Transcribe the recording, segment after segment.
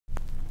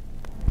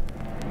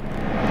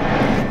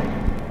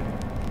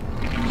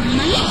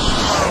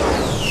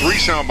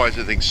sound bites,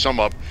 I think, sum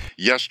up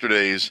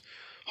yesterday's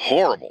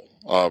horrible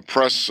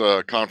press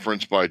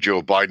conference by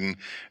Joe Biden.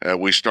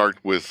 We start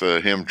with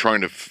him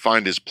trying to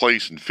find his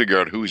place and figure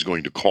out who he's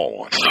going to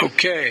call on.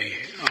 Okay.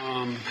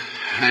 Hang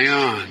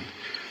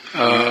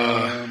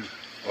on.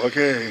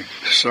 Okay.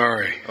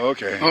 Sorry.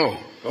 Okay.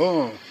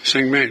 Oh.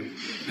 Sing me,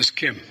 Miss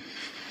Kim.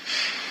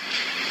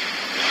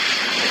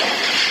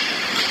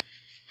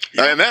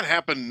 And that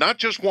happened not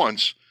just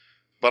once,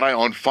 but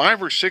on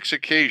 5 or 6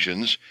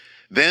 occasions.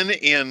 Then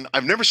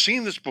I've never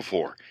seen this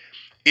before,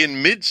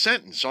 in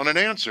mid-sentence on an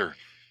answer,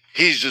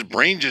 his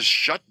brain just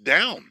shut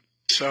down.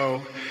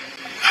 So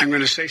I'm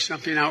going to say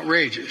something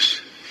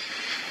outrageous.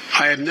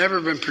 I have never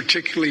been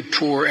particularly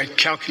poor at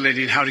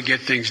calculating how to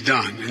get things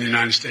done in the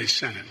United States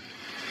Senate.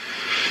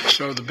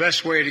 So the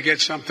best way to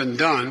get something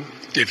done,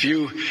 if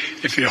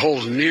it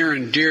holds near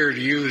and dear to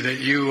you that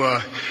you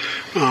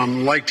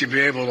like to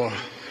be able to,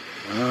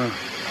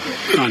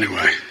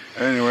 Anyway.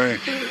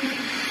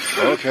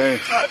 Okay.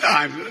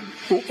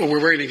 We're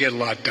going to get a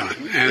lot done.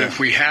 And if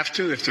we have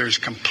to, if there's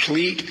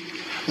complete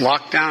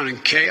lockdown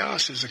and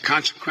chaos as a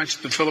consequence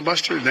of the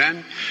filibuster,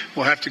 then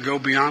we'll have to go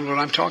beyond what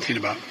I'm talking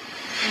about.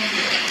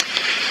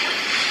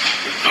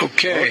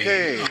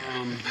 Okay.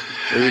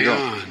 There you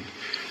go.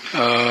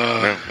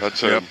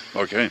 That's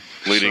okay.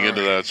 Leading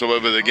into that. So,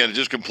 but again,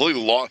 just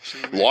completely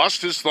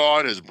lost his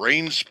thought, his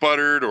brain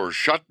sputtered or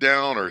shut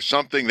down or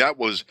something. That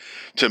was,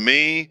 to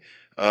me,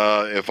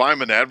 if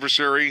I'm an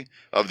adversary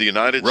of the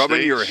United States.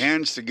 Rubbing your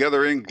hands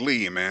together in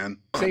glee, man.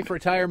 Safe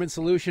Retirement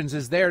Solutions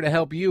is there to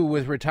help you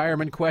with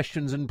retirement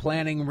questions and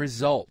planning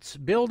results.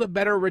 Build a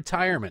better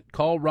retirement.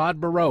 Call Rod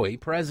Barowie,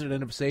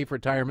 president of Safe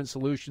Retirement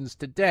Solutions,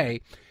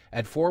 today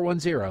at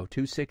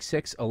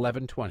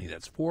 410-266-1120.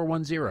 That's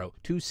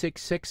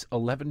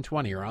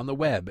 410-266-1120, or on the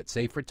web at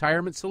Safe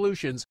Retirement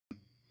Solutions.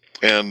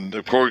 And,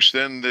 of course,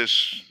 then the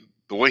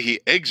way he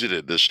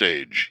exited the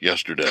stage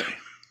yesterday.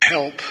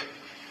 Help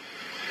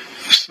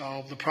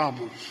solve the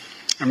problem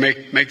or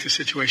make the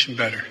situation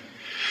better.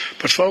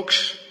 But,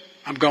 folks,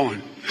 I'm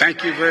going.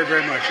 Thank you very,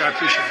 very much. I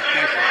appreciate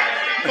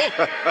it.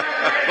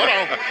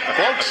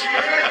 Folks,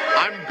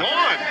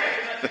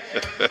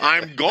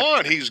 I'm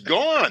gone. He's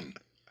gone.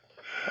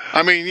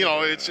 I mean,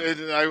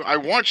 I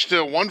watched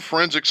one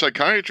forensic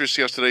psychiatrist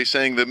yesterday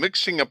saying the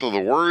mixing up of the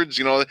words,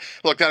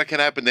 look, that can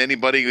happen to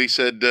anybody. He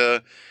said,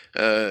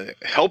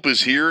 help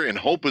is here and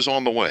hope is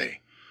on the way,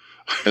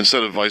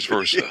 instead of vice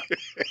versa.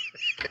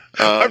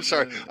 I'm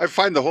sorry. I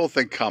find the whole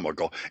thing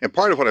comical. And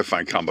part of what I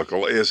find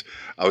comical is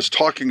I was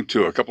talking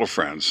to a couple of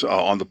friends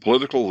on the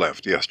political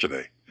left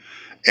yesterday,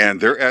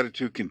 and their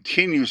attitude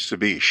continues to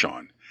be,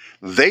 Sean,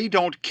 they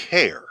don't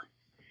care.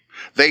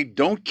 They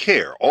don't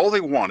care. All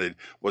they wanted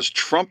was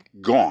Trump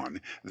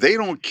gone. They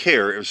don't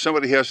care if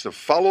somebody has to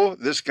follow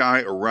this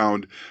guy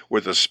around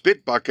with a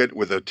spit bucket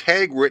with a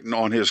tag written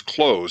on his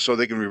clothes so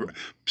they can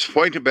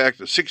point him back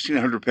to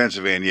 1600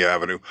 Pennsylvania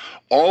Avenue.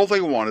 All they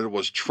wanted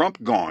was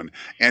Trump gone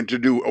and to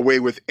do away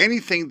with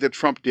anything that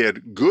Trump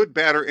did, good,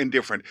 bad, or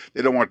indifferent.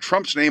 They don't want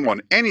Trump's name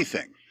on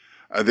anything.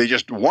 They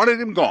just wanted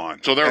him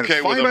gone. So they're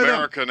okay with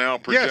America now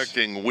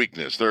projecting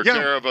weakness. They're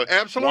okay of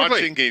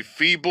watching a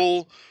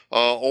feeble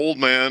old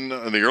man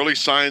and the early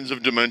signs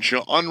of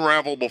dementia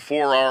unravel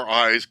before our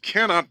eyes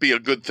cannot be a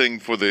good thing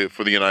for the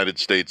United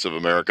States of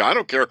America. I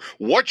don't care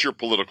what your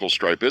political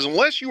stripe is,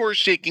 unless you are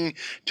seeking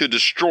to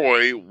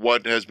destroy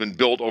what has been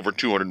built over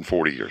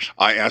 240 years.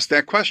 I asked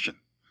that question.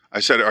 I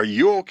said, are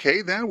you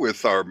okay then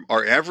with our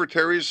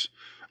adversaries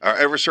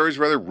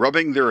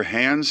rubbing their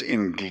hands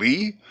in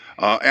glee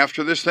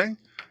after this thing?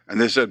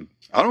 And they said,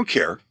 I don't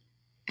care.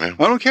 Yeah.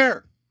 I don't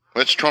care.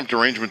 That's Trump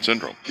derangement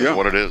syndrome. Is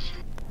what it is.